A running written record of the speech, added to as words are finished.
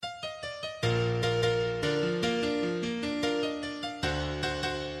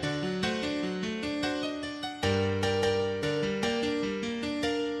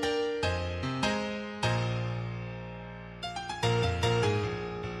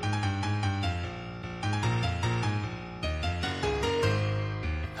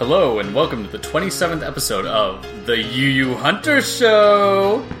Hello and welcome to the 27th episode of the Yu Hunter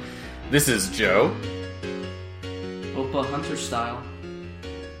Show. This is Joe. Opa Hunter style.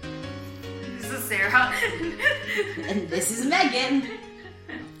 This is Sarah. And this is Megan.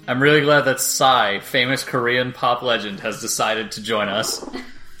 I'm really glad that Psy, famous Korean pop legend, has decided to join us.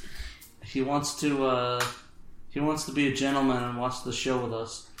 He wants to be a gentleman and watch the show with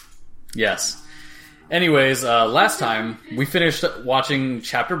us. Yes. Anyways, last time we finished watching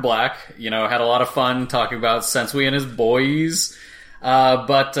Chapter Black. Had a lot of fun talking about Sensui and his boys.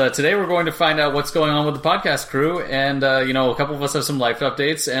 But today we're going to find out what's going on with the podcast crew. And, a couple of us have some life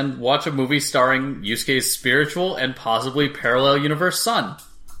updates and watch a movie starring Yusuke's spiritual and possibly parallel universe son.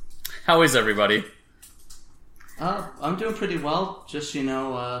 How is everybody? I'm doing pretty well. Just,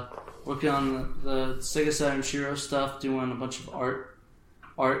 working on the Sega Saturn Shiro stuff, doing a bunch of art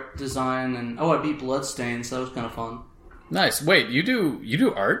design, and I beat Bloodstained, so that was kind of fun. Nice. Wait, you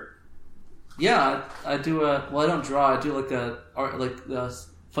do art? Yeah, I do. I don't draw. I do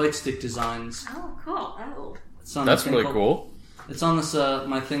fight stick designs. Oh, cool. Oh, that's really cool. It's on this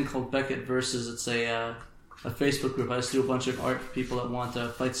my thing called Beckett Versus. It's a Facebook group. I just do a bunch of art for people that want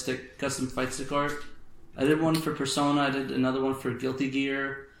custom fight stick art. I did one for Persona. I did another one for Guilty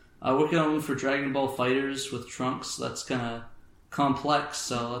Gear. Working on one for Dragon Ball Fighters with Trunks. That's kind of complex,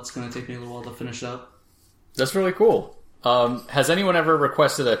 so that's going to take me a little while to finish up. That's really cool. Has anyone ever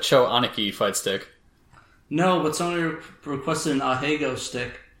requested a Cho Aniki fight stick? No, but someone requested an Ahego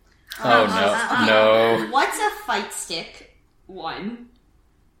stick. Oh, no. What's a fight stick? One.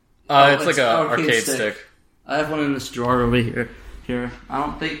 It's like an arcade stick. I have one in this drawer over here. I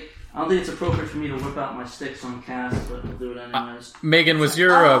don't think it's appropriate for me to whip out my sticks on cast, but I'll do it anyways. Megan, was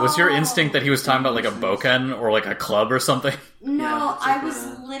your instinct that he was talking about like a bokken or like a club or something? No, Yeah, I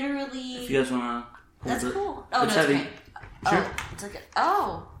was literally... If you guys want to... That's cool. Oh, it's no, heavy. it's okay. Sure. Oh, it's like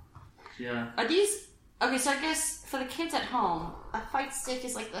oh. Yeah. Are these... Okay, so I guess for the kids at home, a fight stick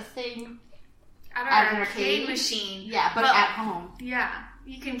is like the thing... At an arcade machine. Yeah, but at home. Yeah,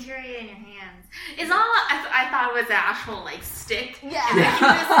 you can carry it in your hands. It's not. I thought it was an actual stick. Yeah. And then you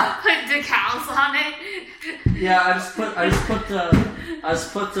just put decals on it. Yeah, I just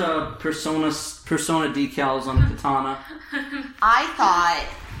put Persona decals on the katana. I thought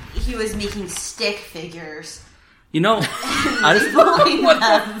he was making stick figures. I just What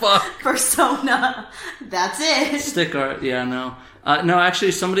the fuck? Persona. That's it. Stick art, yeah, no. No,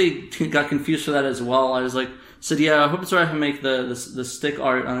 actually, somebody got confused for that as well. I was like, said, yeah, I hope it's alright if I make the stick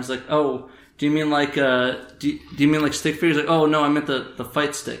art. And I was like, oh, do you mean like, do you mean like stick figures? Like, oh, no, I meant the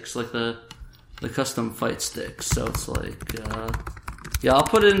fight sticks, like the custom fight sticks. So it's like, yeah, I'll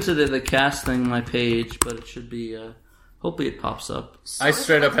put it into the cast thing on my page, but it should be, hopefully it pops up. I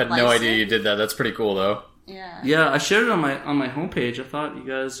straight up had no idea you did that. That's pretty cool, though. Yeah. Yeah, I shared it on my homepage. I thought you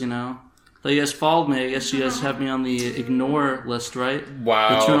guys, that you guys followed me. I guess you guys have me on the ignore list, right?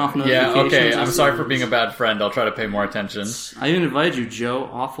 Wow. The turn off notifications. Yeah, okay. I'm sorry for being a bad friend. I'll try to pay more attention. I even invited you, Joe.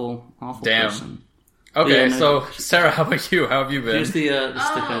 Awful Damn. person. Okay, Yeah, so Sarah, how about you? How have you been? Here's the stick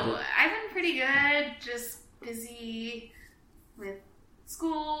I did. I've been pretty good. Just busy with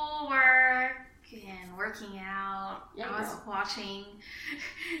school, work, and working out. Yeah, I was girl. watching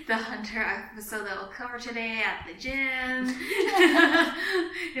the Hunter episode that we'll cover today at the gym.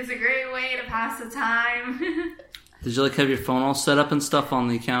 It's a great way to pass the time. Did you have your phone all set up and stuff on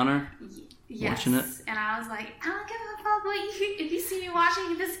the counter? Yes. Watching it? And I was like, I don't give a fuck if you see me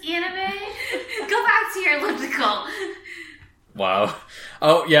watching this anime, go back to your elliptical. Wow.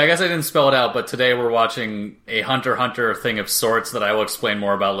 Oh, yeah, I guess I didn't spell it out, but today we're watching a Hunter x Hunter thing of sorts that I will explain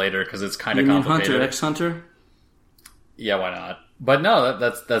more about later because it's kind of complicated. Hunter x Hunter? Yeah, why not? But no,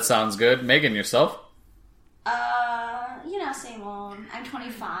 that sounds good. Megan, yourself? Same old. I'm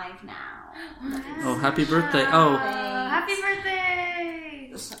 25 now. Oh, happy birthday. Oh. Happy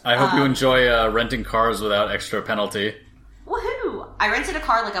birthday! I hope you enjoy renting cars without extra penalty. Woohoo! I rented a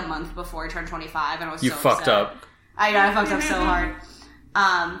car a month before I turned 25 and I was You so fucked upset. up. I know, I fucked up so hard.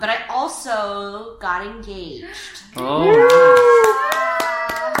 But I also got engaged. Oh.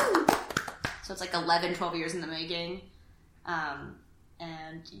 So it's 11, 12 years in the making.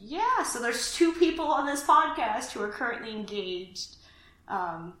 And yeah, so there's 2 people on this podcast who are currently engaged.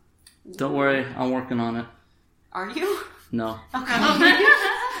 Don't worry, I'm working on it. Are you? No. Okay.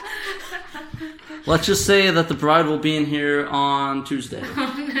 Let's just say that the bride will be in here on Tuesday.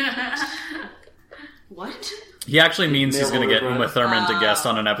 What? He actually means he's going to get Mail Uma order Thurman to guest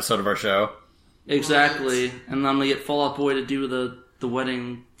on an episode of our show. Exactly. And I'm going to get Fall Out Boy to do the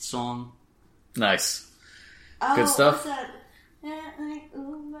wedding song. Nice. Oh, Good stuff. What's that?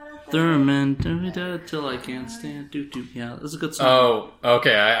 Thurman, till I can't stand. Yeah, that's a good song. Oh,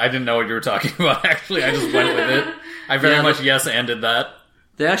 okay. I didn't know what you were talking about. Actually, I just went with it. I very much yes-anded that.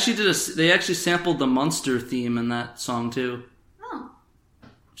 They actually They actually sampled the Munster theme in that song too. Oh.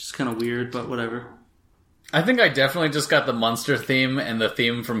 Which is kind of weird, but whatever. I think I definitely just got the Munster theme and the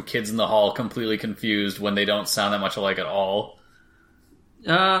theme from Kids in the Hall completely confused when they don't sound that much alike at all.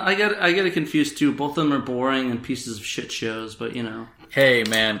 I get it confused too. Both of them are boring and pieces of shit shows, but you know. Hey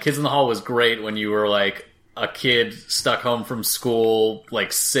man, Kids in the Hall was great when you were like a kid stuck home from school,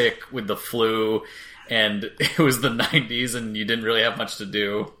 like sick with the flu, and it was the 90s and you didn't really have much to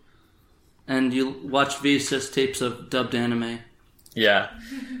do. And you watch VHS tapes of dubbed anime. Yeah.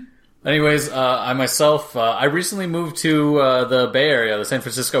 Anyways, I myself, I recently moved to the Bay Area, the San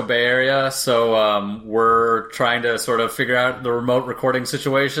Francisco Bay Area, so we're trying to sort of figure out the remote recording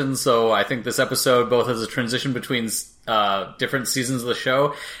situation, so I think this episode both has a transition between different seasons of the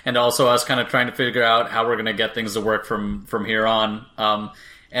show, and also us kind of trying to figure out how we're going to get things to work from here on.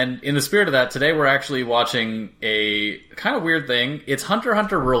 And in the spirit of that, today we're actually watching a kind of weird thing. It's Hunter x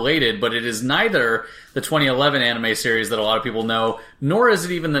Hunter related, but it is neither the 2011 anime series that a lot of people know, nor is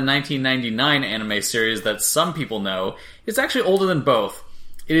it even the 1999 anime series that some people know. It's actually older than both.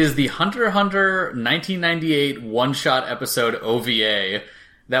 It is the Hunter x Hunter 1998 one-shot episode OVA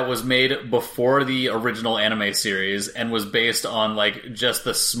that was made before the original anime series and was based on like just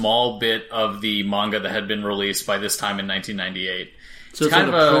the small bit of the manga that had been released by this time in 1998. So it's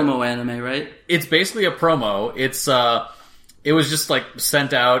kind like a promo anime, right? It's basically a promo. It was just like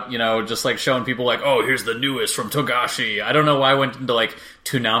sent out, you know, just like showing people like, oh, here's the newest from Togashi. I don't know why I went into like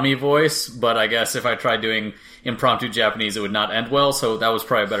Toonami voice, but I guess if I tried doing impromptu Japanese, it would not end well, so that was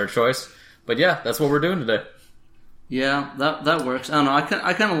probably a better choice. But yeah, that's what we're doing today. Yeah, that works. I don't know.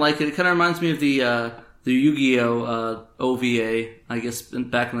 I kind of like it. It kind of reminds me of the Yu-Gi-Oh OVA, I guess,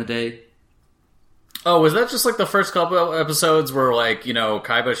 back in the day. Oh, was that just like the first couple episodes where like, you know,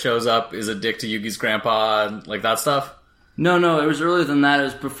 Kaiba shows up, is a dick to Yugi's grandpa, and like that stuff? No, it was earlier than that. It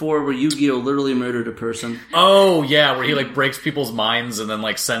was before where Yu-Gi-Oh literally murdered a person. Oh, yeah, where he like breaks people's minds and then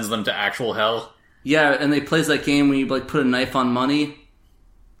like sends them to actual hell. Yeah, and they plays that game where you like put a knife on money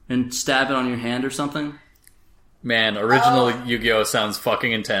and stab it on your hand or something. Man, original Yu-Gi-Oh sounds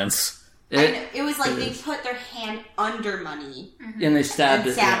fucking intense. It was like they put their hand under money. And they stabbed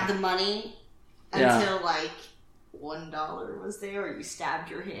the money. Until, like, $1 was there, or you stabbed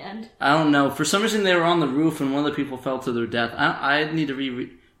your hand. I don't know. For some reason, they were on the roof, and one of the people fell to their death. I need to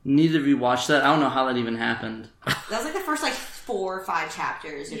rewatch that. I don't know how that even happened. That was, like, the first, like, 4 or 5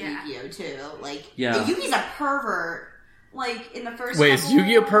 chapters of Yu-Gi-Oh, too. Like, yeah. Yugi's a pervert. Like, in the first Wait, is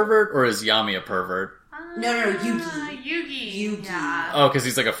Yugi a pervert, or is Yami a pervert? No, Yugi. Yugi. Yeah. Oh, because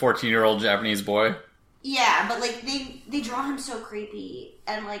he's, like, a 14-year-old Japanese boy? Yeah, but, like, they draw him so creepy.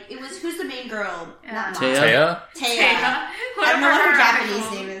 And, like, it was... Who's the main girl? Not Taya? Taya. I don't know what her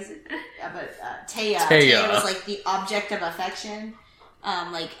Japanese name is. But Taya. Taya was, like, the object of affection.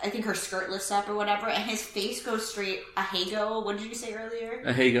 Like, I think her skirt lifts up or whatever. And his face goes straight... Ahego. What did you say earlier?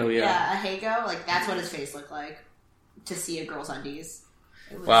 Ahego, yeah. Yeah, Ahego. Like, that's what his face looked like. To see a girl's undies.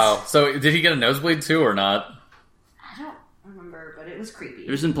 Wow. So, did he get a nosebleed, too, or not? I don't remember, but it was creepy.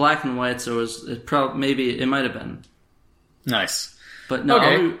 It was in black and white, so it might have been. Nice. But no,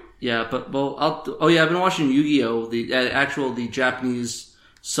 okay. I've been watching Yu-Gi-Oh, the Japanese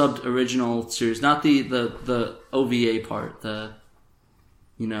subbed original series, not the OVA part, the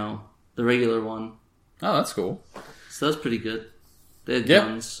regular one. Oh, that's cool. So that's pretty good. They had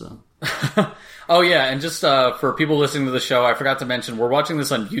guns, so. Oh yeah, and just for people listening to the show, I forgot to mention we're watching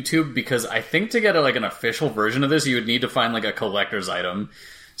this on YouTube because I think to get an official version of this, you would need to find like a collector's item.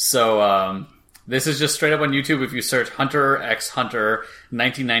 So this is just straight up on YouTube. If you search Hunter x Hunter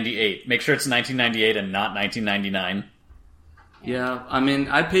 1998, make sure it's 1998 and not 1999. Yeah, I mean,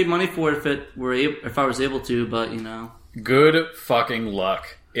 I paid money for it if I was able to, but good fucking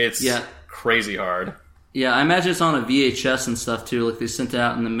luck. It's crazy hard. Yeah, I imagine it's on a VHS and stuff too, like they sent it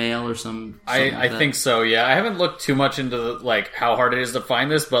out in the mail or something. I think so, yeah. I haven't looked too much into how hard it is to find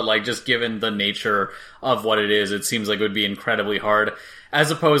this, but just given the nature of what it is, it seems like it would be incredibly hard.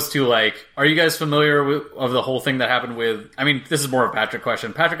 As opposed to are you guys familiar of the whole thing that happened with, I mean, this is more of a Patrick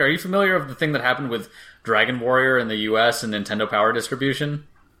question. Patrick, are you familiar of the thing that happened with Dragon Warrior in the US and Nintendo Power Distribution?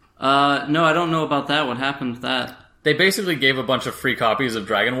 No, I don't know about that. What happened with that? They basically gave a bunch of free copies of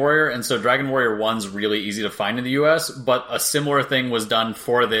Dragon Warrior, and so Dragon Warrior 1's really easy to find in the US, but a similar thing was done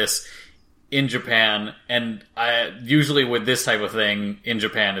for this in Japan, and usually with this type of thing, in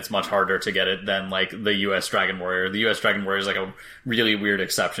Japan, it's much harder to get it than, the US Dragon Warrior. The US Dragon Warrior is, a really weird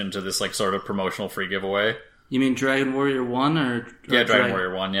exception to this, sort of promotional free giveaway. You mean Dragon Warrior 1, or yeah, Dragon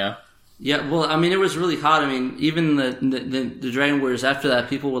Warrior 1, yeah. Yeah, well, I mean, it was really hot. I mean, even the Dragon Warriors after that,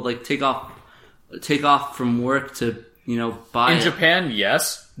 people would like take off from work to buy in it. Japan.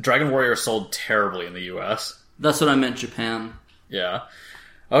 Yes, Dragon Warrior sold terribly in the U.S. That's what I meant, Japan. Yeah.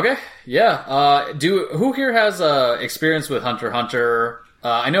 Okay. Yeah. Who here has experience with Hunter x Hunter?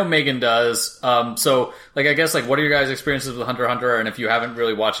 I know Megan does. So, like, I guess, like, what are your guys' experiences with Hunter x Hunter? And if you haven't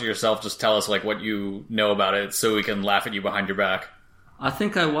really watched it yourself, just tell us, like, what you know about it so we can laugh at you behind your back. I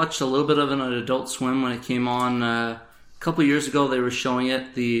think I watched a little bit of it on Adult Swim when it came on. A couple years ago, they were showing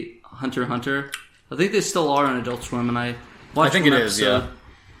it, the Hunter x Hunter. I think they still are on Adult Swim, and I watched I think one it episode, is, yeah.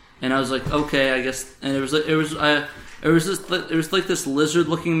 And I was like, okay, I guess. And it was like this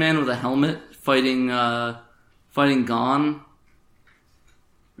lizard-looking man with a helmet fighting Gon.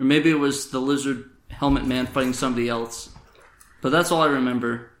 Or maybe it was the lizard helmet man fighting somebody else. But that's all I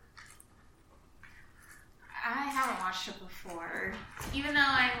remember. I haven't watched it before, even though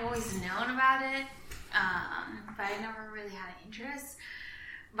I've always known about it, but I never really had an interest.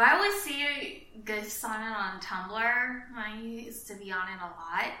 But I always see gifs on it on Tumblr. I used to be on it a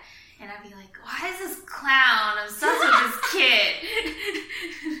lot, and I'd be like, why is this clown obsessed with this kid?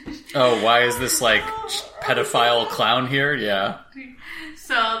 Oh, why is this, like, pedophile clown here? Yeah.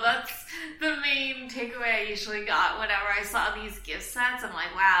 So that's the main takeaway I usually got whenever I saw these gift sets. I'm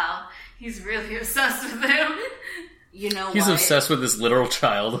like, wow, he's really obsessed with him. You know He's what? obsessed with this literal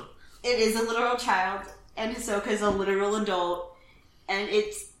child. It is a literal child, and Hisoka's a literal adult, and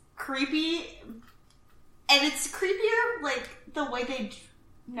it's creepy, and it's creepier, like, the way they...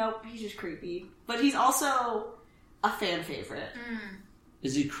 Nope, he's just creepy. But he's also a fan favorite.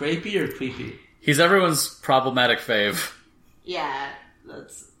 Is he creepy or creepy? He's everyone's problematic fave. Yeah,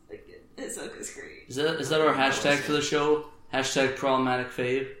 that's... Like, Hisoka's great. Is that our hashtag for the show? Hashtag problematic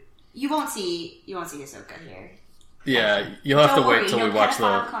fave? You won't see Hisoka here. Yeah, you'll have to wait till we watch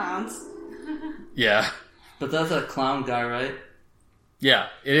the... clowns. Yeah. But that's a clown guy, right? Yeah,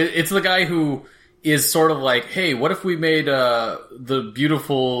 it's the guy who is sort of like, hey, what if we made the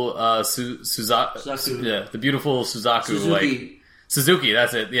beautiful Suzaku. Yeah, the beautiful Suzaku, Suzuki. like Suzuki.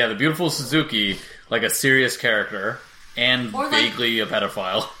 That's it. Yeah, the beautiful Suzuki, like a serious character and Or vaguely a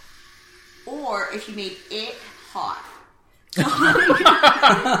pedophile. Or if you made it hot.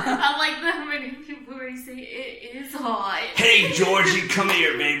 I like that many people already say it is hot. Hey, Georgie, come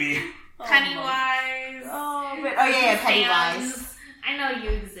here, baby. Pennywise. Yeah, Pennywise. Fans, I know you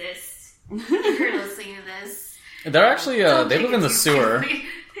exist. If you're listening to this. They're actually, they live in the sewer.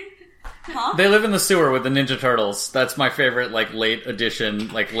 Huh? They live in the sewer with the Ninja Turtles. That's my favorite, like, late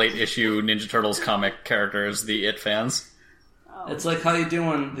edition, like, late issue Ninja Turtles comic characters, the It fans. It's like, how you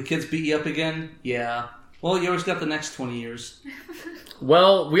doing? The kids beat you up again? Yeah. Well, you always got the next 20 years.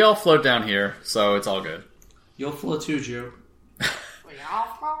 Well, we all float down here, so it's all good. You'll float too, Joe. We all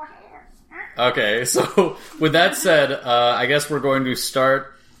fall here. Okay, so with that said, I guess we're going to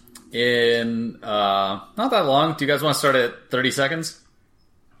start in not that long. Do you guys want to start at 30 seconds?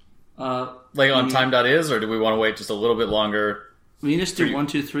 Like on time.is, or do we want to wait just a little bit longer? We just do 1,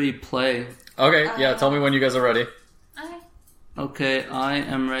 2, 3, play. Okay, yeah, tell me when you guys are ready. Okay. Okay, I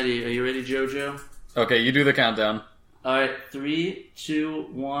am ready. Are you ready, JoJo? Okay, you do the countdown. Alright, 3, 2,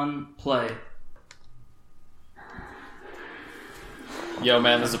 1, play. Yo,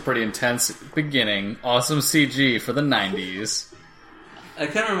 man, this is a pretty intense beginning. Awesome CG for the 90s.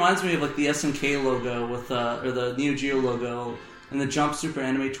 It kind of reminds me of like the SNK logo with, or the Neo Geo logo and the Jump Super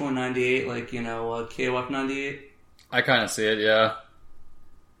Anime Toy 98, like, KOF 98. I kind of see it, yeah.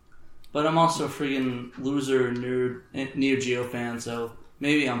 But I'm also a freaking loser nerd Neo Geo fan, so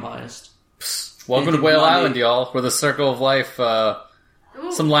maybe I'm biased. Welcome to Anything Whale Blondie? Island, y'all. We're the Circle of Life,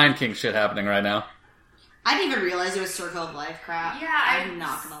 some Lion King shit happening right now. I didn't even realize it was Circle of Life crap. Yeah, I'm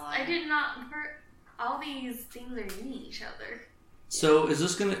not gonna lie. I did not. All these things are eating each other. So is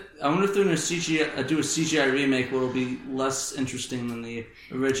this gonna? I wonder if they're gonna do a CGI remake where it'll be less interesting than the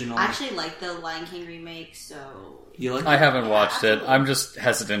original. I actually like the Lion King remake, so... You like? I haven't watched it. I'm just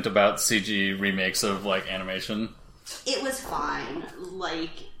hesitant about CG remakes of, like, animation. It was fine.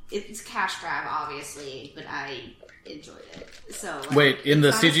 Like, it's cash grab, obviously, but I enjoyed it. So like, Wait, in the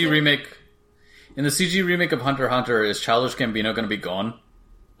it's CG honestly- remake... In the CG remake of Hunter x Hunter, is Childish Gambino going to be gone?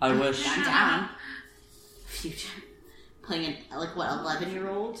 I wish. I'm down. Future. Playing an,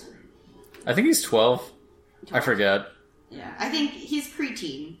 11-year-old? I think he's 12. I forget. Yeah. I think he's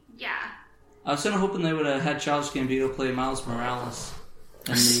preteen. Yeah. I was kind of hoping they would have had Childish Gambino play Miles Morales.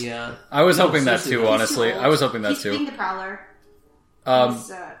 And the, I was no, hoping that seriously, too, though. honestly. He's too old. I was hoping that He's too. being the Prowler.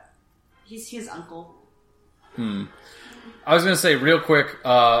 He's his uncle. I was going to say real quick,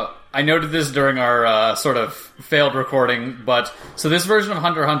 I noted this during our sort of failed recording, but so this version of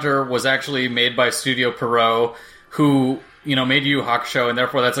Hunter x Hunter was actually made by Studio Pierrot, who, made Yu Yu Hakushow, and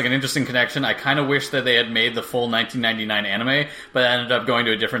therefore that's like an interesting connection. I kind of wish that they had made the full 1999 anime, but I ended up going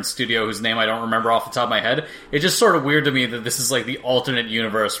to a different studio whose name I don't remember off the top of my head. It's just sort of weird to me that this is like the alternate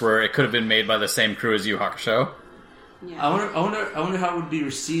universe where it could have been made by the same crew as Yu Yu Hakushow. Yeah. I wonder how it would be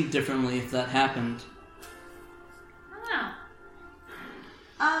received differently if that happened.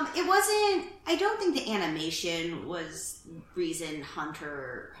 It wasn't. I don't think the animation was reason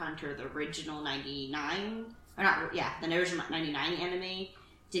Hunter the original 99 or not. Yeah, the original 99 anime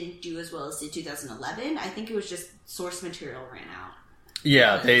didn't do as well as the 2011. I think it was just source material ran out.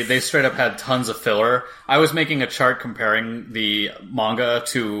 Yeah, they straight up had tons of filler. I was making a chart comparing the manga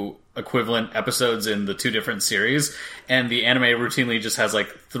to equivalent episodes in the two different series, and the anime routinely just has like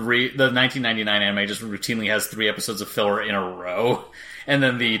three. The 1999 anime just routinely has 3 episodes of filler in a row. And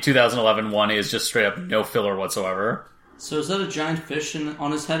then the 2011 one is just straight up no filler whatsoever. So is that a giant fish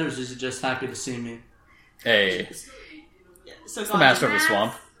on his head, or is he just happy to see me? Hey. So it's the Master of the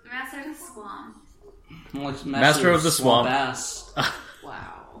Swamp. Master of the Swamp. Like Master of the Swamp. Ass.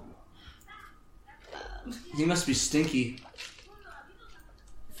 Wow. He must be stinky.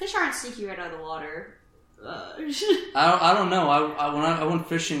 Fish aren't stinky right out of the water. I don't know. I went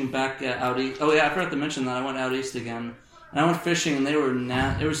fishing back out east. Oh yeah, I forgot to mention that I went out east again. And I went fishing, and they were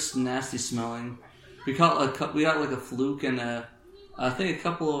nasty smelling. We got like a fluke and I think a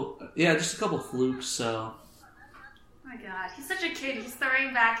couple of flukes. So. Oh my god, he's such a kid. He's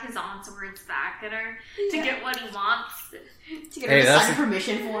throwing back his aunt's words back at her to get what he wants. To get her to sign a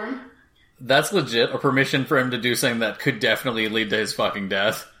permission form. That's legit a permission for him to do something that could definitely lead to his fucking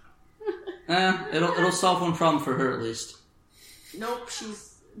death. It'll solve one problem for her at least. Nope,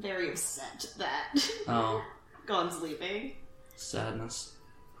 she's very upset that. Oh. Gon's leaving. Sadness.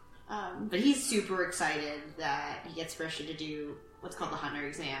 But he's super excited that he gets permission to do what's called the Hunter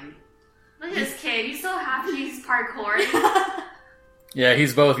exam. Look at this kid. He's so happy he's parkouring. Yeah,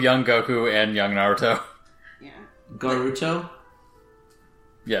 he's both young Goku and young Naruto. Yeah. Garuto?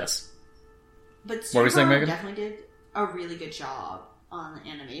 Yes. But what were you saying, Megan? Definitely did a really good job on the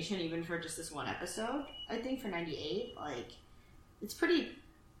animation, even for just this one episode. I think for 98, like, it's pretty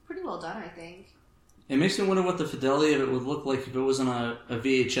well done, I think. It makes me wonder what the fidelity of it would look like if it wasn't a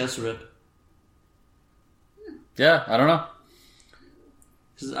VHS rip. Yeah, I don't know.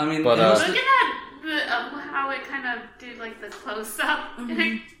 Cause, I mean, look at that, how it kind of did like the close up,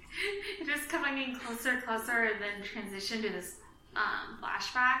 just coming in closer, and then transition to this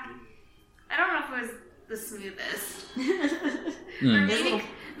flashback. I don't know if it was the smoothest. Or maybe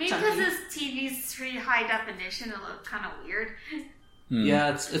because this TV's pretty high definition, it looked kind of weird.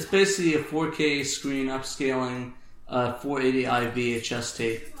 Yeah, it's basically a 4K screen upscaling 480i VHS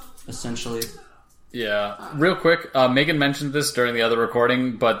tape, essentially. Yeah. Real quick, Megan mentioned this during the other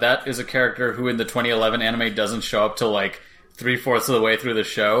recording, but that is a character who in the 2011 anime doesn't show up till like 3/4 of the way through the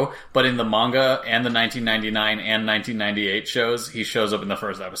show, but in the manga and the 1999 and 1998 shows, he shows up in the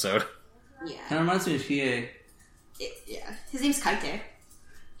first episode. Yeah. Kind of reminds me of Hiei. Yeah. His name's Kaite.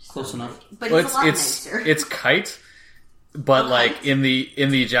 Close enough. But he's a lot nicer. It's Kite. But like in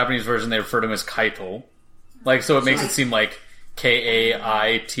the Japanese version, they refer to him as Kaito, like so it makes it seem like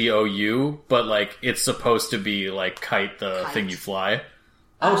Kaitou, but like it's supposed to be like kite, the thing you fly.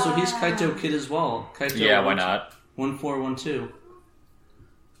 Oh, so he's Kaito Kid as well. Kaito, yeah, why not? 1412.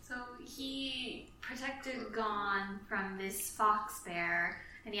 So he protected Gon from this fox bear,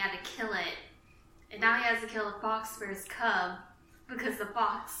 and he had to kill it, and now he has to kill the fox bear's cub because the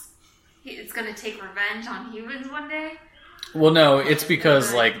fox it's going to take revenge on humans one day. Well, no, it's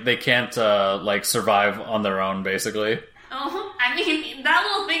because like they can't like survive on their own, basically. Oh, I mean that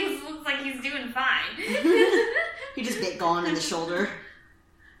little thing looks like he's doing fine. He just bit Gon in the shoulder.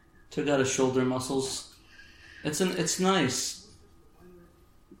 Took out his shoulder muscles. It's nice.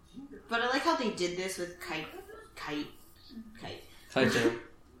 But I like how they did this with Kaito.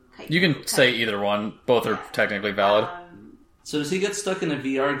 You can say either one. Both are technically valid. So does he get stuck in a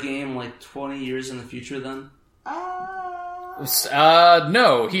VR game like 20 years in the future then?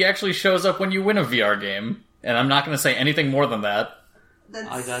 No. He actually shows up when you win a VR game. And I'm not going to say anything more than that.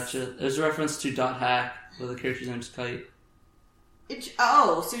 I gotcha. There's a reference to Dot Hack, where the character's name's Kite.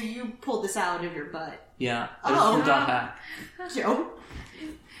 So you pulled this out of your butt. Yeah, it was from Dot Hack. Joe?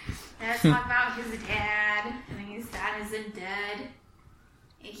 Let's talk about his dad. I mean, his dad isn't dead.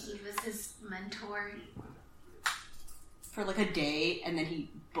 And he was his mentor. For like a day, and then he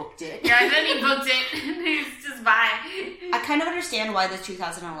booked it. Yeah, and then he booked it. And he's just bye. I kind of understand why the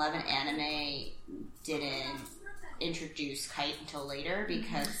 2011 anime didn't introduce Kite until later,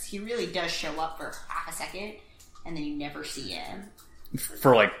 because he really does show up for half a second, and then you never see him.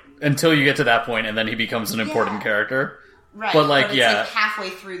 For, like, until you get to that point, and then he becomes an important character. Right, but like, it's like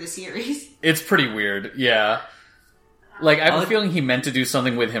halfway through the series. It's pretty weird, yeah. Like, I have a feeling he meant to do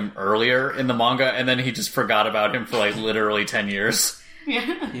something with him earlier in the manga, and then he just forgot about him for, like, literally 10 years.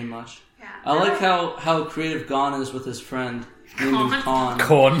 Yeah. Pretty much. Yeah. I like how creative Gon is with his friend, named him Kon.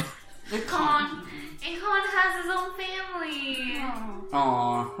 Kon. Kon. And Kon has his own family.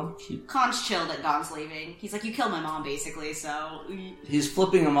 Aw, how cute. Kon's chilled that Gon's leaving. He's like, you killed my mom, basically, so... He's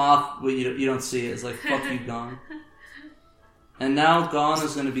flipping him off, but you don't see it. It's like, fuck you, Gon. And now Gon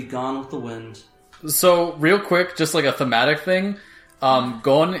is going to be gone with the wind. So, real quick, just like a thematic thing,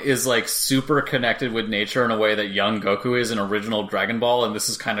 Gon is like super connected with nature in a way that young Goku is in original Dragon Ball, and this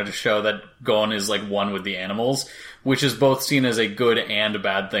is kind of to show that Gon is like one with the animals, which is both seen as a good and a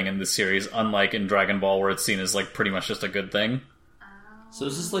bad thing in this series, unlike in Dragon Ball where it's seen as like pretty much just a good thing. So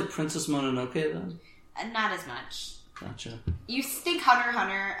is this like Princess Mononoke then? Not as much. Gotcha. You think Hunter x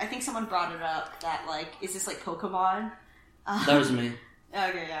Hunter, I think someone brought it up, that like, is this like Pokemon? That was me.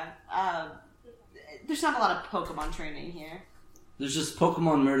 Okay, yeah. There's not a lot of Pokemon training here. There's just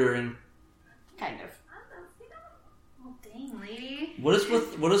Pokemon murdering. Kind of. Oh, dang, lady. What is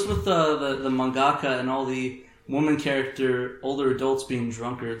with the mangaka and all the woman character older adults being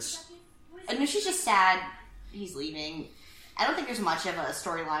drunkards? I know she's just sad he's leaving. I don't think there's much of a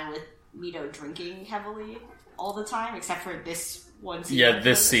storyline with Mito drinking heavily all the time, except for this one scene. Yeah,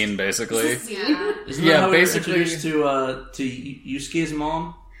 this scene, basically. Yeah. Isn't that how basically we were introduced to Yusuke's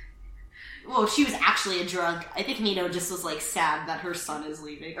mom? Well, she was actually a drunk. I think Mito just was, like, sad that her son is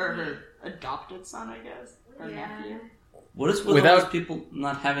leaving. Or her adopted son, I guess. Her nephew. What is with all those people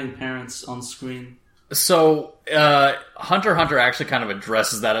not having parents on screen? So, Hunter x Hunter actually kind of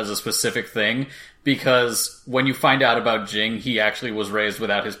addresses that as a specific thing, because when you find out about Jing, he actually was raised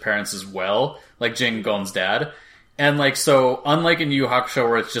without his parents as well, like Jing, Gon's dad. And, like, so, unlike in Yu Yu Hakusho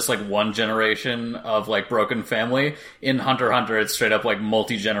where it's just, like, one generation of, like, broken family, in Hunter x Hunter it's straight up, like,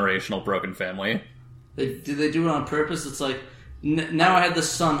 multi-generational broken family. Did they do it on purpose? It's like, now I have this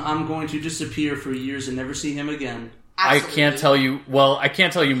son, I'm going to disappear for years and never see him again. Absolutely. I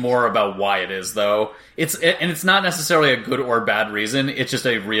can't tell you more about why it is, though. It's not necessarily a good or bad reason, it's just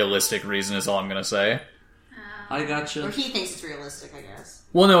a realistic reason is all I'm gonna say. I gotcha. Or he thinks it's realistic, I guess.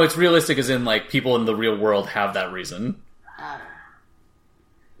 Well, no, it's realistic as in, like, people in the real world have that reason.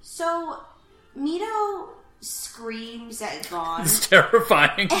 So, Mito screams at Gon. It's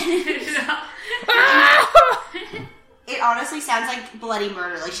terrifying. It honestly sounds like bloody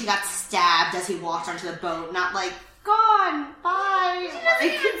murder. Like, she got stabbed as he walked onto the boat, not like, Gon, bye! She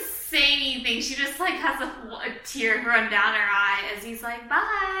doesn't even say anything. She just, like, has a tear run down her eye as he's like,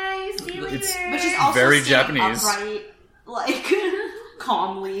 bye, see you later. But she's also very sitting Japanese. upright, like,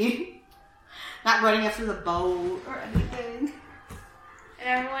 calmly. Not running after the boat or anything. And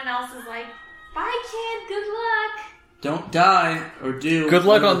everyone else is like, bye, kid, good luck. Don't die, or do. Good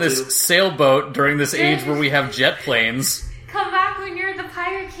luck on this sailboat during this age where we have jet planes. Come back when you're the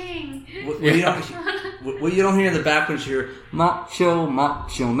Pirate King. What you don't hear in the background, you hear, macho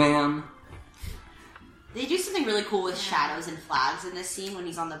man. They do something really cool with shadows and flags in this scene when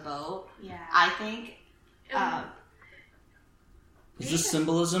he's on the boat. Yeah. I think. Is this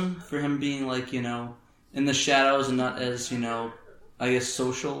symbolism for him being, like, you know, in the shadows and not as, you know, I guess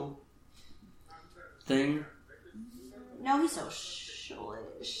social thing? No, he's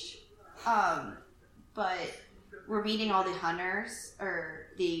social-ish. But we're meeting all the hunters, or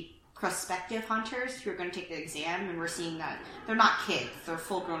the prospective hunters who are going to take the exam, and we're seeing that they're not kids, they're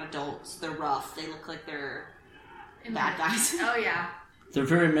full-grown adults, they're rough, they look like they're bad guys. Oh, yeah. They're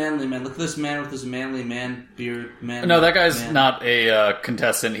very manly men. Look at this man with his manly man beard. No, that guy's not a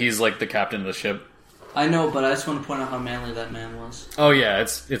contestant. He's like the captain of the ship. I know, but I just want to point out how manly that man was. Oh yeah,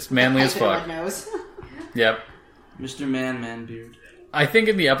 it's manly as fuck. Nose. Yep. Mr. Man beard. I think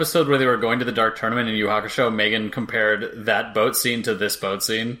in the episode where they were going to the Dark Tournament in Yu Yu Hakusho, Megan compared that boat scene to this boat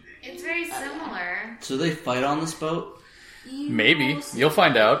scene. It's very similar. So they fight on this boat? Maybe. You'll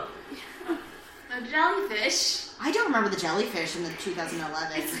find out. The jellyfish. I don't remember the jellyfish in the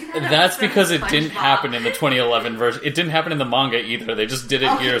 2011. That's because it didn't happen in the 2011 version. It didn't happen in the manga either. They just did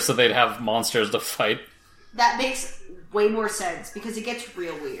it here so they'd have monsters to fight. That makes way more sense because it gets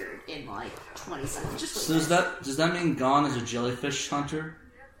real weird in like 20 seconds. Just so does that mean Gon is a jellyfish hunter?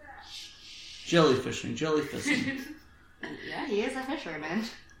 Jellyfishing. Yeah, he is a fisherman.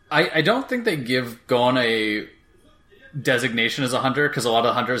 I don't think they give Gon a designation as a hunter, because a lot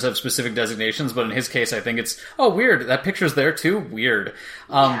of hunters have specific designations, but in his case, I think it's, oh, weird, that picture's there too? Weird.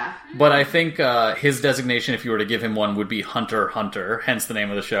 But I think his designation, if you were to give him one, would be Hunter, hence the name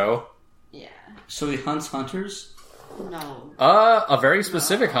of the show. Yeah. So he hunts hunters? No. A very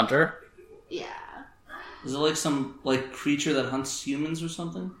specific hunter. Yeah. Is it like some creature that hunts humans or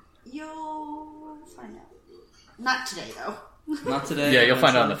something? You'll find out. Not today, though. Not today. Yeah, you'll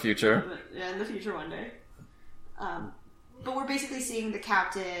find out in the future. But, yeah, in the future one day. But we're basically seeing the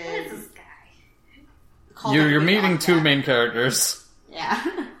captain. What is this guy? You're meeting two main characters.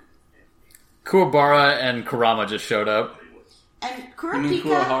 Yeah. Kuwabara and Kurama just showed up. And Kurapika. You mean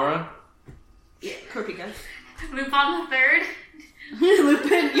Kuwahara? Yeah, Kurapika. Lupin the Third.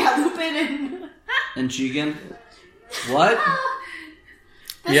 Lupin And Jigen? What?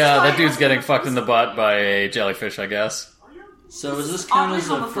 Yeah, that dude's getting fucked in the butt by a jellyfish, I guess. So is this count as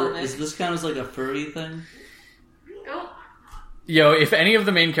homophobic. a furry thing? Oh. Yo, if any of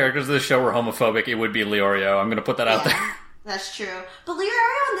the main characters of the show were homophobic, it would be Leorio. I'm gonna put that out there. That's true. But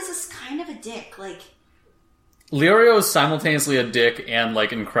Leorio in this is kind of a dick. Leorio is simultaneously a dick and,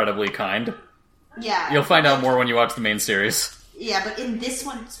 incredibly kind. Yeah. You'll find out more when you watch the main series. Yeah, but in this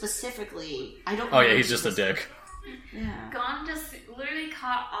one specifically, I don't know. Oh yeah, he's just a dick. Yeah. Gon just literally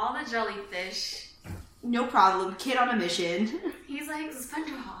caught all the jellyfish. No problem. Kid on a mission. He's like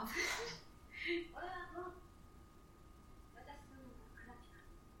SpongeBob.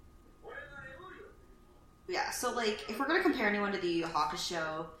 Yeah, so if we're gonna compare anyone to the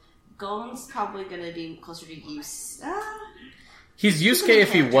Hakushow, Gon's probably gonna be closer to He's Yusuke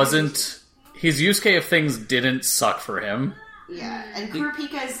if he wasn't. He's Yusuke if things didn't suck for him. Yeah, and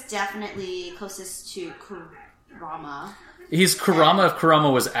Kurapika is definitely closest to Kurama. He's Kurama if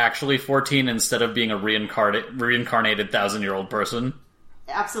Kurama was actually 14 instead of being a reincarnated 1,000-year-old person.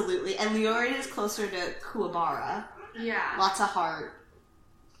 Absolutely, and Leorio is closer to Kuwabara. Yeah. Lots of heart.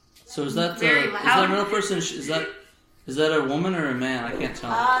 So is that Very is loud. that a real person? Is that a woman or a man? I can't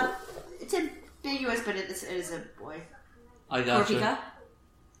tell. It's ambiguous, but it is a boy. I gotcha. Kurapika?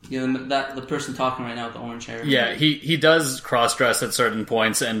 Yeah, the person talking right now with the orange hair. Yeah, he does cross-dress at certain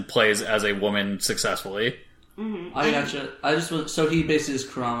points and plays as a woman successfully. Mm-hmm. I gotcha. So he basically is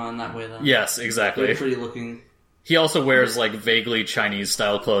Kurama in that way, then. Yes, exactly. Very pretty looking. He also wears vaguely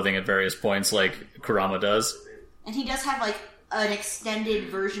Chinese-style clothing at various points, like Kurama does. And he does have an extended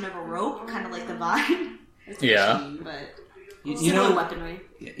version of a rope, kind of like the vine. It's Yeah. machine, but You know, weaponry.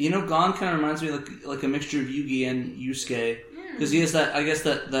 Gon kind of reminds me like a mixture of Yugi and Yusuke. Because he has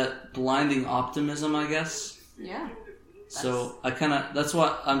that blinding optimism, I guess. Yeah. So that's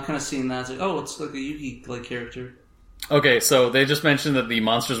what I'm kind of seeing that. It's like, oh, it's like a Yugi character. Okay, so they just mentioned that the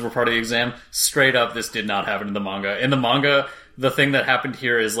monsters were part of the exam. Straight up, this did not happen in the manga. In the manga, the thing that happened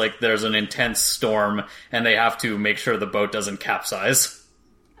here is there's an intense storm, and they have to make sure the boat doesn't capsize.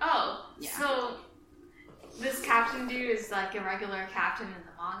 Oh, Yeah. so this captain dude is a regular captain in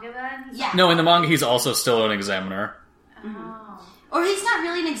the manga then? Yeah. No, in the manga, he's also still an examiner. Oh. Or he's not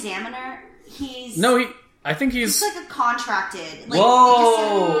really an examiner. He's... No, I think he's a contracted.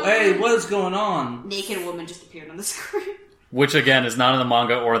 Whoa! Hey, what is going on? Naked woman just appeared on the screen. which again is not in the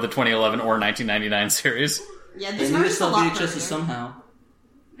manga or the 2011 or 1999 series. Yeah, They this need to is a sell lot VHSs further. somehow.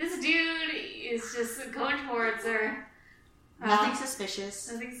 This dude is just going towards her. Nothing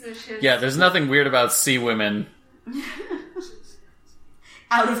suspicious. Nothing suspicious. Yeah, there's nothing weird about sea women.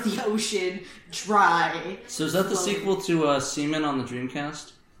 Out of the ocean, dry. So is that the sequel to Seaman on the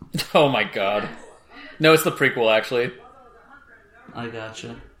Dreamcast? Oh my god. No, it's the prequel, actually. I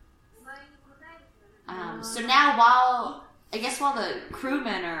gotcha. So now, while the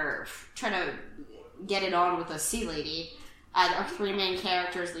crewmen are trying to get it on with a sea lady, our three main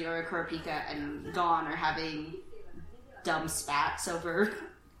characters, Leora, Kurapika, and Gon, are having dumb spats over.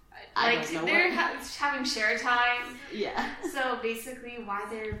 I don't know they're what. having share time. Yeah. So basically, why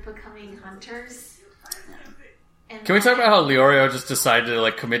they're becoming hunters. And Can we talk about how Leorio just decided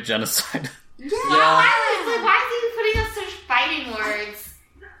to commit genocide? Yeah. Why is he putting up such fighting words?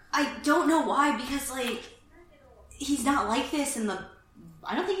 I don't know why, because he's not like this in the.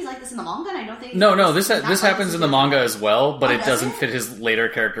 I don't think he's like this in the manga, and I don't think. No, this he's not this like happens this in the manga as well, but Oh, it does doesn't it? fit his later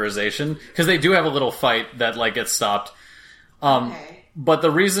characterization because they do have a little fight that gets stopped. Okay. But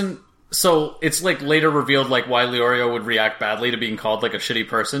the reason, so it's later revealed why Leorio would react badly to being called a shitty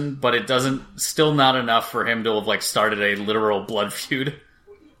person, but it still not enough for him to have started a literal blood feud.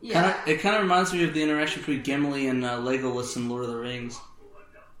 Yeah. It kind of reminds me of the interaction between Gimli and Legolas in Lord of the Rings.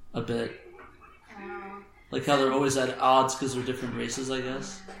 A bit. How they're always at odds because they're different races, I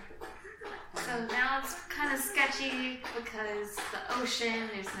guess. So now it's kind of sketchy because the ocean,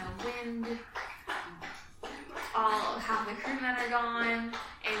 there's no wind. all half the crewmen are gone,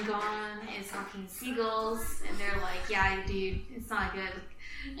 and Gon is talking to seagulls, and they're like, "Yeah, dude, it's not good."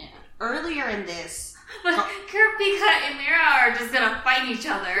 Yeah. Earlier in this, but Kurapika and Mira are just gonna fight each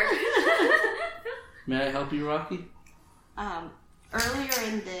other. May I help you, Rocky? Earlier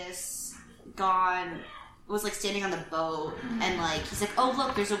in this, Gon was like standing on the boat, and like he's like, "Oh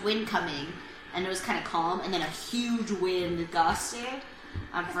look, there's a wind coming," and it was kind of calm, and then a huge wind gusted.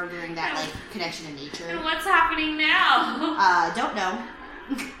 I'm furthering that like connection to nature. And what's happening now? Don't know.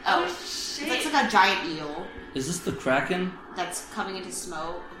 Oh shit! It looks like a giant eel. Is this the Kraken? That's coming into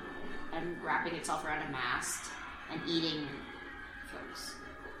smoke and wrapping itself around a mast and eating folks.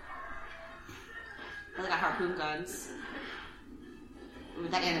 They got harpoon guns. I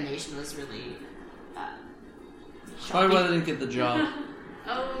mean, that animation was really Probably why they didn't get the job.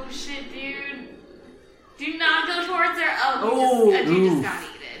 Oh shit, dude! Do not go towards her. Oh, a dude just got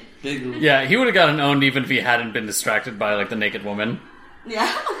eaten. Big oof. Yeah, he would have gotten owned even if he hadn't been distracted by like the naked woman.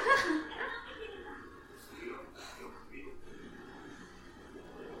 Yeah.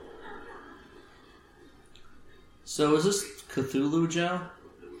 So is this Cthulhu, Joe?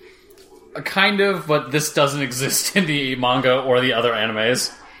 Kind of, but this doesn't exist in the manga or the other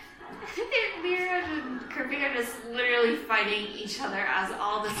animes. Mira and Kirby are just literally fighting each other as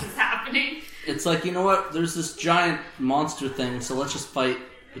all this is happening. It's like, you know what? There's this giant monster thing, so let's just fight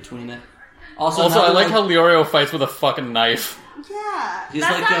between it. Also I like how Leorio fights with a fucking knife. Yeah. He's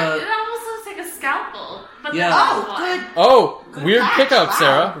That's like, not, it almost looks like a scalpel. But Yeah. that's Oh, one. good. Oh, Good weird catch, pickup, wow.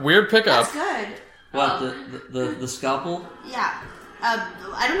 Sarah. Weird pickup. That's good. what, the scalpel? Yeah.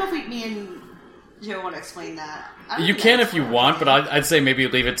 I don't know if me and Joe want to explain that. I don't You think can that's if you what want, I'm but I'd say maybe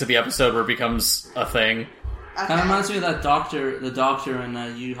leave it to the episode where it becomes a thing. saying. Kind of reminds me of that doctor, the doctor in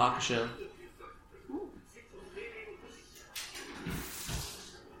Yu Hakusho.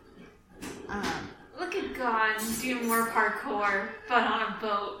 Look at God doing more parkour, but on a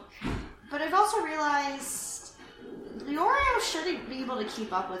boat. But I've also realized Leorio shouldn't be able to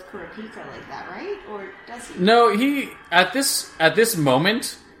keep up with Kurapika like that, right? Or does he? No, he at this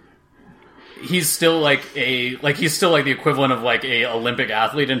moment, he's still like he's still like the equivalent of like a Olympic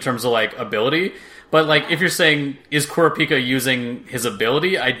athlete in terms of like ability. But like if you're saying is Kurapika using his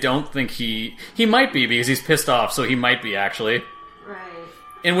ability, I don't think he might be because he's pissed off, so he might be actually. Right.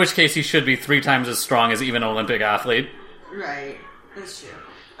 In which case he should be 3 times as strong as even an Olympic athlete. Right. That's true.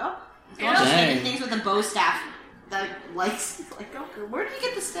 Oh. Yeah. Gosh, Dang. hitting things with a bow staff that likes like okay, where did you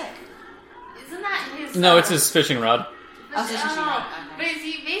get the stick? Isn't that his... No, it's his fishing rod. Oh, it's his fishing rod, But okay. is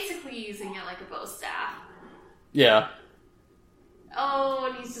he basically using it like a bow staff? Yeah. Oh,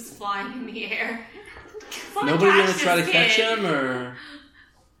 and he's just flying in the air. Someone Nobody gonna catch try to this catch kid. him, or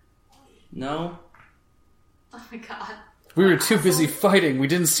no? Oh my god. We were too busy fighting. We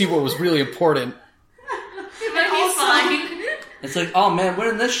didn't see what was really important. But he's Also- fine. It's like, oh man,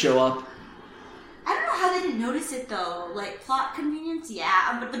 where did this show up? I don't know how they didn't notice it though. Like plot convenience,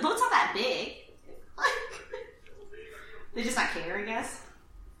 yeah, but the boat's not that big. Like they just not care, I guess.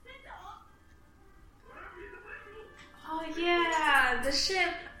 Oh yeah, the ship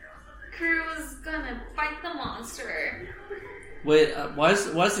crew is gonna fight the monster. Wait, why is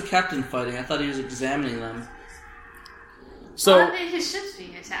the captain fighting? I thought he was examining them. So Why did his ship's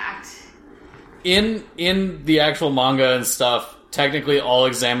being attacked? in the actual manga and stuff, technically all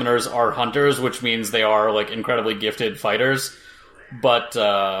examiners are hunters, which means they are like incredibly gifted fighters. But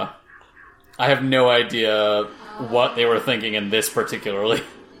I have no idea what they were thinking in this particularly.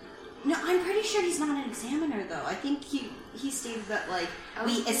 No, I'm pretty sure he's not an examiner though. I think he stated that like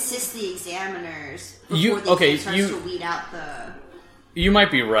we assist the examiners before the starts to weed out the. You might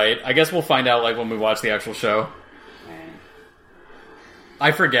be right. I guess we'll find out like when we watch the actual show.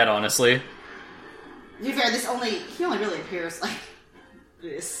 I forget, honestly. To be fair, he only really appears like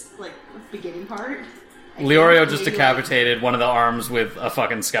this, like beginning part. Leorio just decapitated one of the arms with a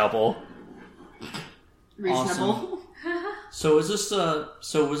fucking scalpel. Reasonable. So was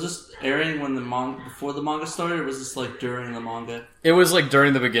this airing when before the manga started, or was this like during the manga? It was like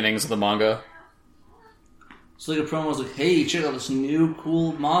during the beginnings of the manga. So like a promo was like, hey, check out this new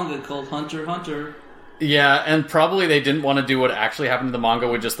cool manga called Hunter x Hunter. Yeah, and probably they didn't want to do what actually happened to the manga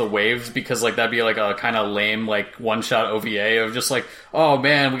with just the waves, because like that'd be like a kind of lame like one-shot OVA of just like, oh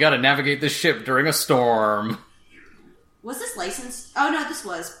man, we gotta navigate this ship during a storm. Was this licensed? Oh no, this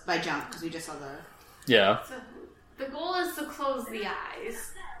was by Jump because we just saw the. Yeah. So the goal is to close the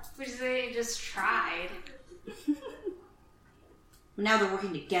eyes, which they just tried. Now they're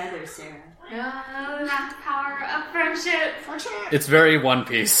working together, Sarah. No, not the power of friendship. It's very One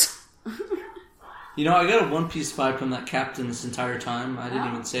Piece. You know, I got a One Piece vibe from that captain this entire time. I didn't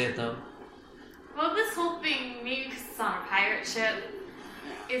even say it though. Well, this whole thing, pirate ship.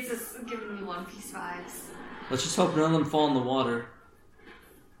 It's just giving me One Piece vibes. Let's just hope none of them fall in the water.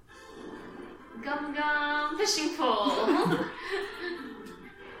 Gum Gum fishing pole.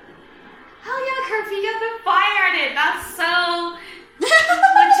 Hell yeah, Kirby, you got the fire at it. That's so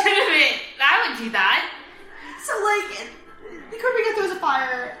legitimate. I would do that. So, the Kirby guy throws a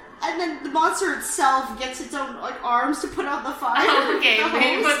fire, and then the monster itself gets its own, arms to put out the fire. Oh, okay,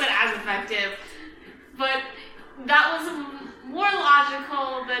 maybe it wasn't as effective. But that was more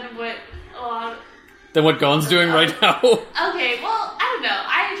logical than what a lot of... Than what Gon's doing right now. Okay, well, I don't know.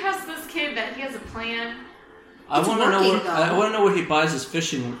 I trust this kid that he has a plan. I want to know where he buys his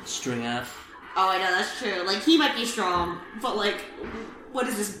fishing string at. Oh, I know, that's true. He might be strong, but, what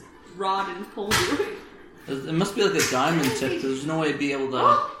is this rod and pole doing? It must be like a diamond tip. There's no way he'd be able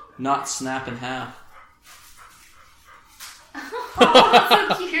to not snap in half. Oh,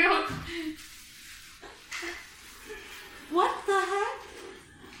 that's so cute. What the heck?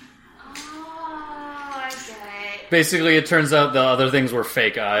 Oh, I get it. Basically, it turns out the other things were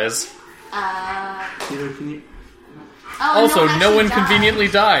fake eyes. Peter, can you... Also, no one conveniently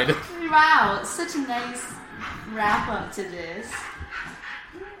died. Wow, it's such a nice wrap-up to this.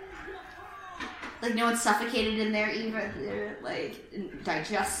 No one suffocated in there either. They're,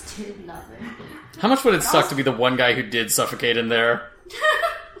 digested, nothing. How much would it suck to be the one guy who did suffocate in there?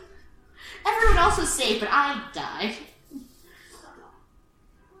 Everyone else was safe, but I died.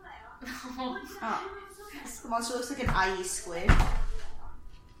 Oh. The monster looks like an IE squid.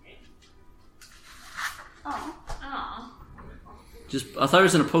 Oh. Oh. I thought he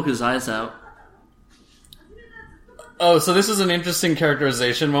was going to poke his eyes out. Oh, so this is an interesting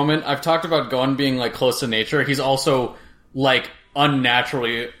characterization moment. I've talked about Gon being, close to nature. He's also,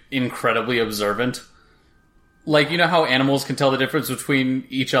 unnaturally incredibly observant. You know how animals can tell the difference between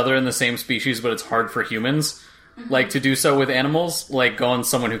each other in the same species, but it's hard for humans? Mm-hmm. To do so with animals? Gon's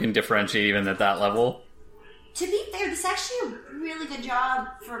someone who can differentiate even at that level. To be fair, this is actually a really good job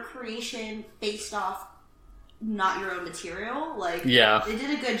for creation based off not your own material. Yeah. They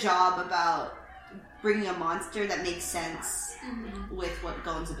did a good job about bringing a monster that makes sense with what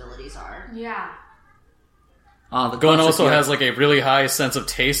Gon's abilities are. Yeah. Gon also has a really high sense of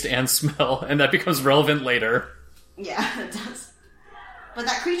taste and smell, and that becomes relevant later. Yeah, it does. But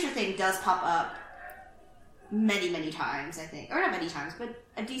that creature thing does pop up many, many times, I think. Or not many times, but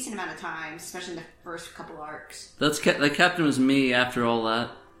a decent amount of times, especially in the first couple arcs. That captain was me after all that.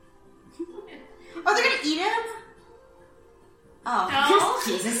 Oh, they're gonna eat him? Oh,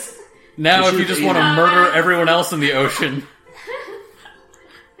 no. Jesus. Now, if you just want to murder everyone else in the ocean.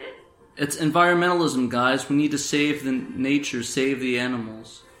 It's environmentalism, guys. We need to save the nature, save the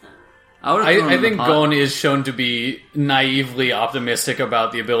animals. I think Gon is shown to be naively optimistic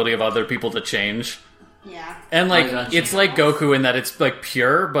about the ability of other people to change. Yeah. And, it's like Goku in that it's,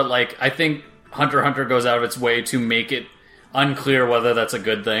 pure, but, I think Hunter x Hunter goes out of its way to make it unclear whether that's a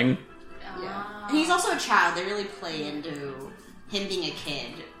good thing. Yeah. And he's also a child. They really play into him being a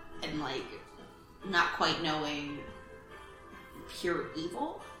kid and, not quite knowing pure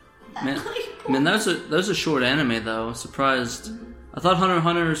evil. Man, that was a short anime, though. I'm surprised. Mm-hmm. I thought Hunter x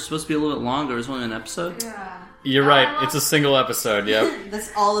Hunter was supposed to be a little bit longer. It was only an episode. Yeah. You're right. It's a single episode, yep.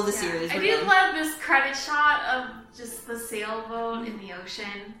 That's all of the series. I do love this credit shot of just the sailboat in the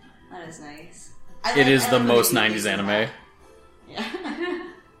ocean. That is nice. It is the most 90s anime. Yeah.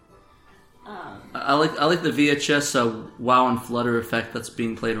 I like the VHS WoW and Flutter effect that's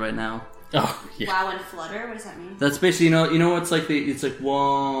being played right now. Oh yeah. WoW and Flutter. What does that mean? That's basically you know it's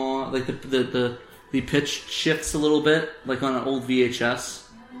whoa, the pitch shifts a little bit like on an old VHS.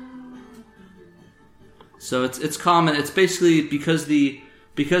 So it's common. It's basically because a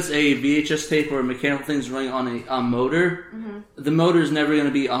VHS tape or a mechanical thing is running on a motor. Mm-hmm. The motor is never going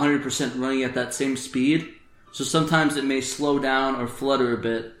to be 100% running at that same speed. So sometimes it may slow down or flutter a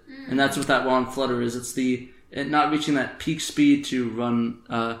bit. And that's what that WoW Flutter is. It's it not reaching that peak speed to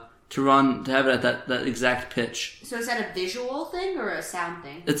have it at that exact pitch. So is that a visual thing or a sound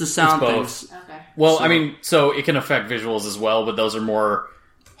thing? It's a sound thing. Okay. Well, so it can affect visuals as well, but those are more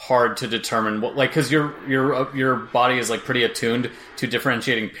hard to determine. Because your body is pretty attuned to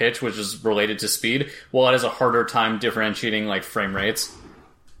differentiating pitch, which is related to speed. Well, it has a harder time differentiating frame rates.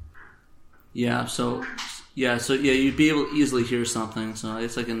 Yeah. So you'd be able to easily hear something. So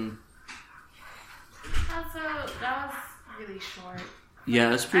it's Also, that was really short.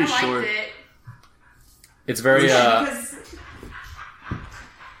 Yeah, it's pretty short. I liked it. It's very,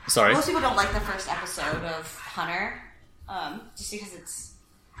 Sorry? Most people don't like the first episode of Hunter, just because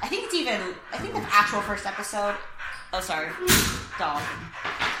I think the actual first episode... Oh, sorry. Dog.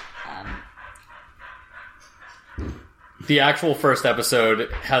 the actual first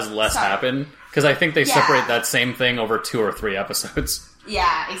episode has less happen, because I think they separate that same thing over 2 or 3 episodes.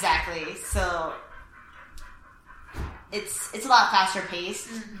 Yeah, exactly. So it's a lot faster paced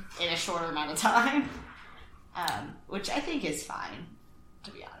in a shorter amount of time, which I think is fine,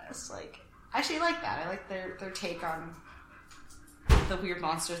 to be honest. Like, I actually like that. I like their take on the weird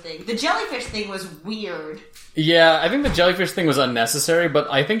monster thing. The jellyfish thing was weird. Yeah, I think the jellyfish thing was unnecessary, but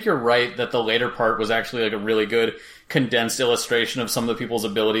I think you're right that the later part was actually like a really good condensed illustration of some of the people's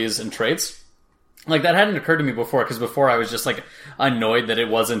abilities and traits. Like, that hadn't occurred to me before, because before I was just like annoyed that it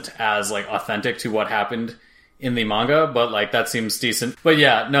wasn't as like authentic to what happened in the manga, but like that seems decent. But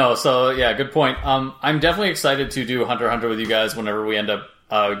yeah, no, so yeah, good point. I'm definitely excited to do Hunter x Hunter with you guys whenever we end up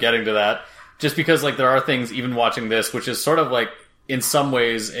getting to that, just because like there are things, even watching this, which is sort of like in some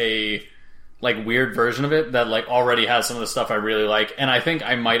ways a like weird version of it that like already has some of the stuff I really like, and I think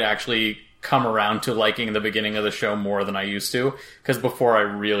I might actually come around to liking the beginning of the show more than I used to, because before I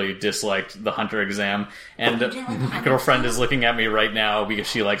really disliked the Hunter exam, and my girlfriend is looking at me right now because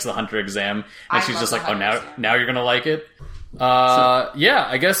she likes the Hunter exam, and she's just like, oh, now you're gonna like it. Yeah,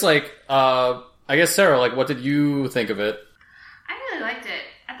 I guess Sarah, like, what did you think of it? I really liked it.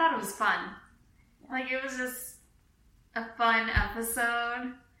 I thought it was fun. Like, it was just a fun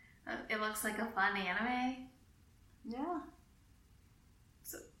episode. It looks like a fun anime. Yeah.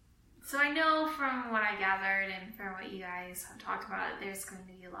 So I know from what I gathered and from what you guys have talked about, there's going to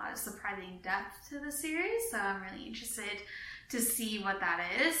be a lot of surprising depth to the series. So I'm really interested to see what that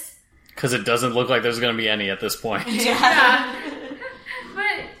is. Because it doesn't look like there's going to be any at this point. Yeah.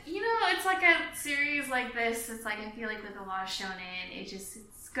 But, you know, it's like a series like this. It's like, I feel like with a lot of shonen,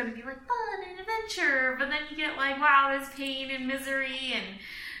 it's going to be like fun and adventure. But then you get like, wow, there's pain and misery and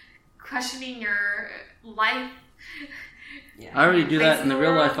questioning your life. Yeah. I already do that in the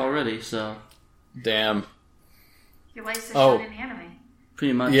real life already, so... Damn. Your life's a shonen anime.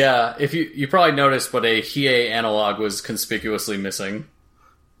 Pretty much. Yeah, if you probably noticed, but a Hiei analog was conspicuously missing.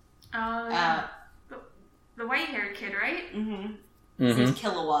 The white-haired kid, right? Mm-hmm. It's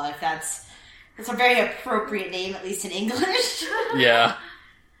Killua, if that's a very appropriate name, at least in English. Yeah.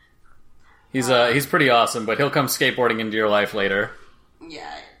 He's pretty awesome, but he'll come skateboarding into your life later.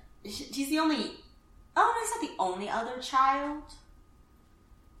 Yeah. He's the only... Oh, no, he's not the only other child.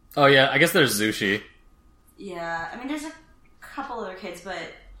 Oh, yeah, I guess there's Zushi. Yeah, I mean, there's a couple other kids,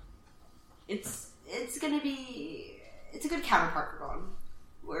 but it's gonna be... It's a good counterpart for Gon.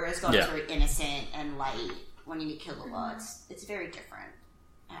 Whereas Gon is very innocent and light. When you meet Killua, it's very different.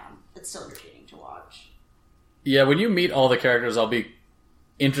 It's still entertaining to watch. Yeah, when you meet all the characters, I'll be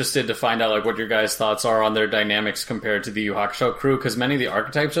interested to find out like what your guys' thoughts are on their dynamics compared to the Yu Hakusho crew, because many of the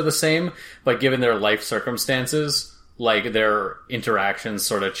archetypes are the same, but given their life circumstances, like their interactions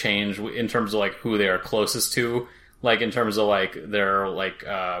sort of change in terms of like who they are closest to, like in terms of like their like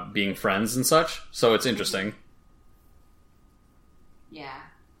being friends and such. So it's interesting. Yeah,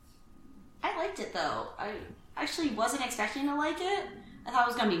 I liked it though. I actually wasn't expecting to like it. I thought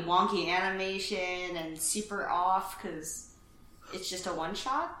it was gonna be wonky animation and super off because it's just a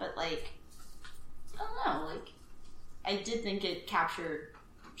one-shot, but, like, I don't know, like, I did think it captured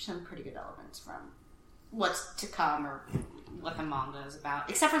some pretty good elements from what's to come or what the manga is about,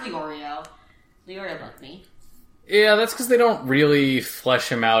 except for Leorio. Leorio bugged me. Yeah, that's because they don't really flesh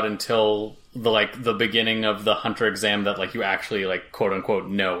him out until the beginning of the Hunter exam that, like, you actually, like, quote-unquote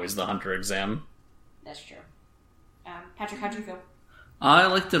know is the Hunter exam. That's true. Patrick, how'd you feel? I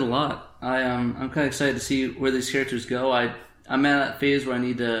liked it a lot. I'm kind of excited to see where these characters go. I'm at that phase where I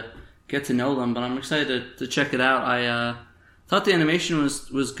need to get to know them, but I'm excited to check it out. I thought the animation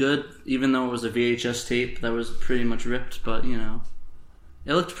was good, even though it was a VHS tape that was pretty much ripped, but, you know,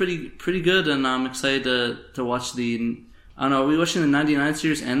 it looked pretty good, and I'm excited to watch the... I don't know, are we watching the 99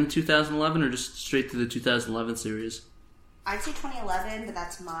 series and the 2011, or just straight to the 2011 series? I'd say 2011, but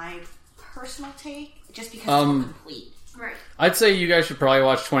that's my personal take, just because it's more complete. Right. I'd say you guys should probably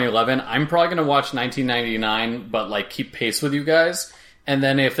watch 2011. I'm probably going to watch 1999, but like keep pace with you guys. And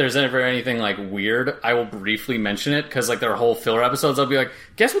then if there's ever anything like weird, I will briefly mention it, because like there are whole filler episodes. I'll be like,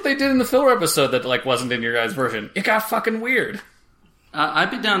 guess what they did in the filler episode that like wasn't in your guys' version? It got fucking weird.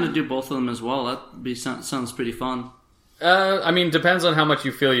 I'd be down to do both of them as well. That sounds pretty fun. I mean, depends on how much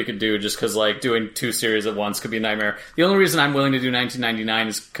you feel you could do, just because, like, doing 2 series at once could be a nightmare. The only reason I'm willing to do 1999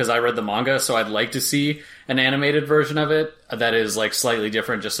 is because I read the manga, so I'd like to see an animated version of it that is, like, slightly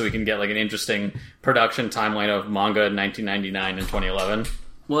different, just so we can get, like, an interesting production timeline of manga in 1999 and 2011.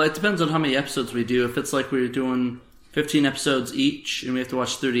 Well, it depends on how many episodes we do. If it's like we're doing 15 episodes each, and we have to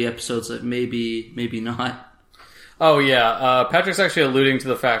watch 30 episodes, maybe not. Oh, yeah. Patrick's actually alluding to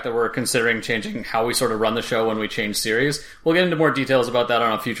the fact that we're considering changing how we sort of run the show when we change series. We'll get into more details about that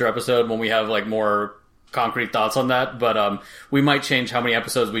on a future episode when we have like more concrete thoughts on that. But we might change how many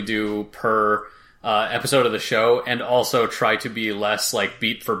episodes we do per episode of the show, and also try to be less like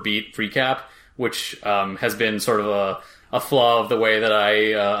beat for beat recap, which has been sort of a flaw of the way that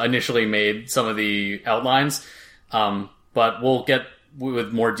I initially made some of the outlines. But we'll get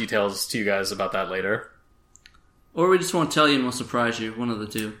with more details to you guys about that later. Or we just won't tell you and we'll surprise you. One of the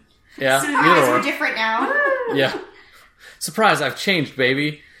two. Yeah. Surprise, we're different now. Yeah. Surprise, I've changed,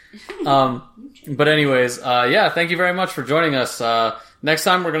 baby. But anyways, yeah, thank you very much for joining us. Next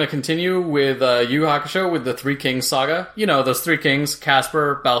time we're going to continue with Yu Yu Hakusho with the Three Kings saga. You know, those three kings,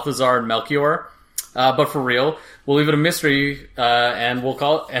 Casper, Balthazar, and Melchior. But for real, we'll leave it a mystery, and we'll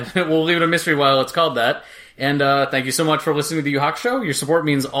leave it a mystery while it's called that. And thank you so much for listening to the Yu Yu Hakusho. Your support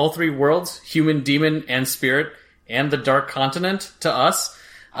means all three worlds, human, demon, and spirit, and the Dark Continent to us.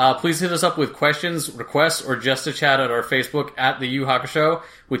 Please hit us up with questions, requests, or just to chat at our Facebook at the Yu Yu Hakusho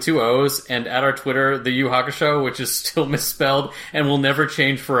with 2 O's, and at our Twitter, the Yu Yu Hakusho, which is still misspelled and will never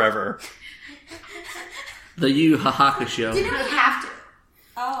change forever. The Yu Yu Hakusho. Didn't we have to?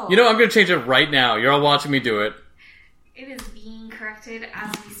 Oh. You know, I'm going to change it right now. You're all watching me do it. It is being corrected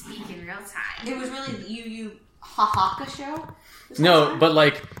as we speak in real time. It was really the Yu Yu Hakusho? No, but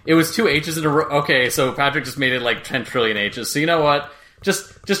like, it was 2 H's in a row. Okay, so Patrick just made it like 10 trillion H's. So you know what?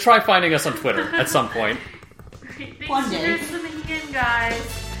 Just try finding us on Twitter at some point. Thanks One day. for listening in, guys.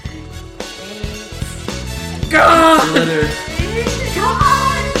 Later.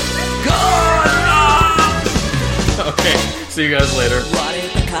 Okay, see you guys later.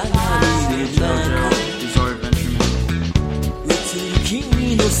 Bizarre Adventure Man.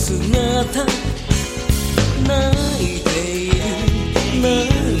 泣いている泣い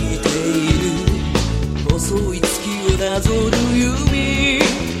ている細い月をなぞる指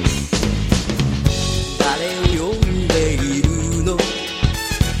誰を呼んでいるの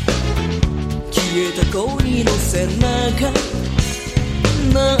消えた恋の背中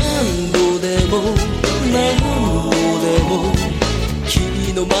何度でも何度でも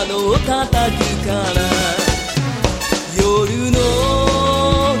君の窓を叩くから夜の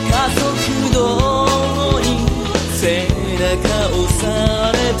加速度に背中押さ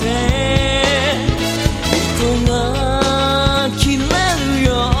れて糸が切れる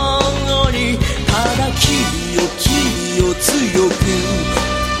ようにただ君を強く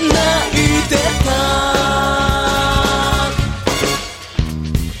泣いてた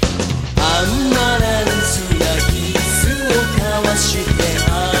アンバランスなキスを交わして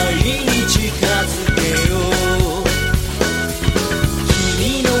愛に近づけよう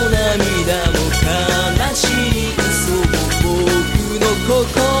君の涙も悲しい嘘も僕の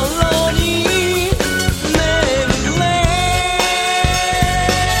心に眠れ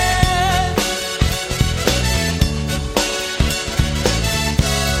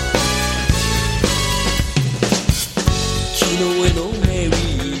昨日へのメリ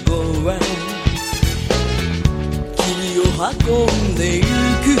ーゴーラウンド君を運んでゆく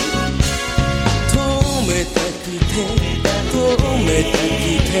止めたくて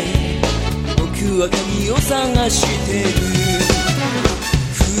僕は鍵を探してる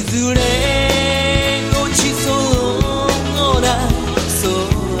崩れ落ちそうな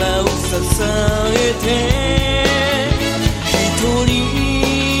空を支えて